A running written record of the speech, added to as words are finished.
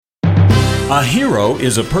A hero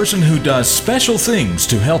is a person who does special things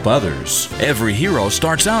to help others. Every hero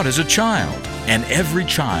starts out as a child, and every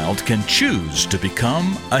child can choose to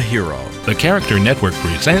become a hero. The Character Network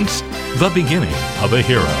presents The Beginning of a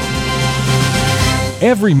Hero.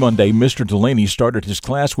 Every Monday, Mr. Delaney started his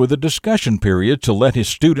class with a discussion period to let his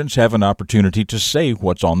students have an opportunity to say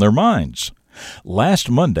what's on their minds. Last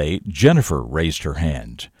Monday, Jennifer raised her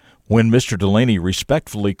hand. When Mr. Delaney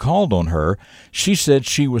respectfully called on her, she said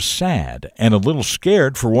she was sad and a little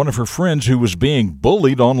scared for one of her friends who was being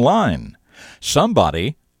bullied online.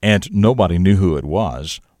 Somebody, and nobody knew who it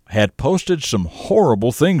was, had posted some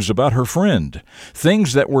horrible things about her friend,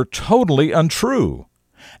 things that were totally untrue.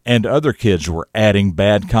 And other kids were adding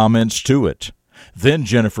bad comments to it. Then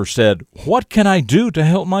Jennifer said, "What can I do to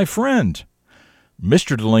help my friend?"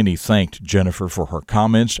 Mr. Delaney thanked Jennifer for her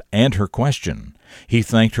comments and her question. He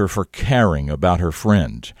thanked her for caring about her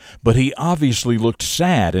friend, but he obviously looked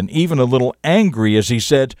sad and even a little angry as he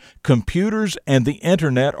said, "Computers and the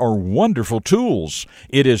Internet are wonderful tools.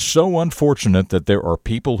 It is so unfortunate that there are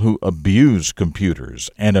people who abuse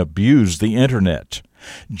computers and abuse the Internet.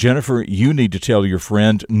 Jennifer, you need to tell your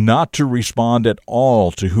friend not to respond at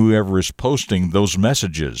all to whoever is posting those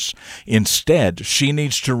messages. Instead, she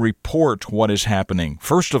needs to report what is happening,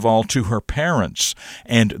 first of all to her parents,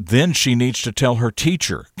 and then she needs to tell her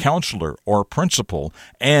teacher, counselor, or principal,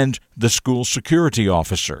 and the school security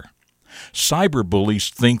officer." Cyberbullies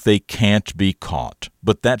think they can't be caught,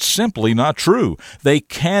 but that's simply not true. They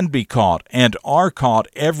can be caught and are caught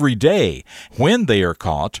every day. When they are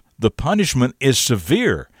caught, the punishment is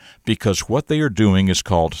severe because what they are doing is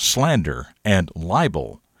called slander and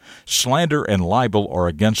libel. Slander and libel are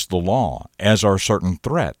against the law, as are certain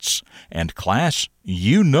threats. And class,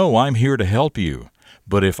 you know I'm here to help you.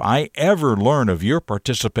 But if I ever learn of your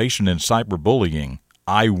participation in cyberbullying,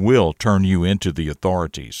 I will turn you into the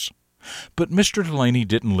authorities. But Mr. Delaney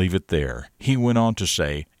didn't leave it there. He went on to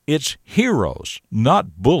say, "It's heroes,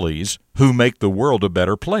 not bullies, who make the world a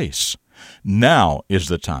better place. Now is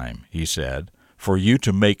the time," he said, "for you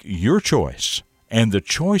to make your choice. And the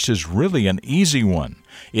choice is really an easy one.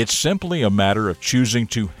 It's simply a matter of choosing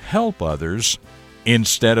to help others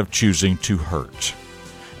instead of choosing to hurt."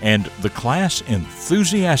 And the class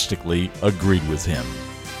enthusiastically agreed with him.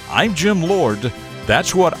 I'm Jim Lord.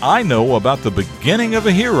 That's what I know about the beginning of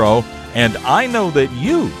a hero, and I know that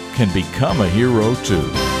you can become a hero too.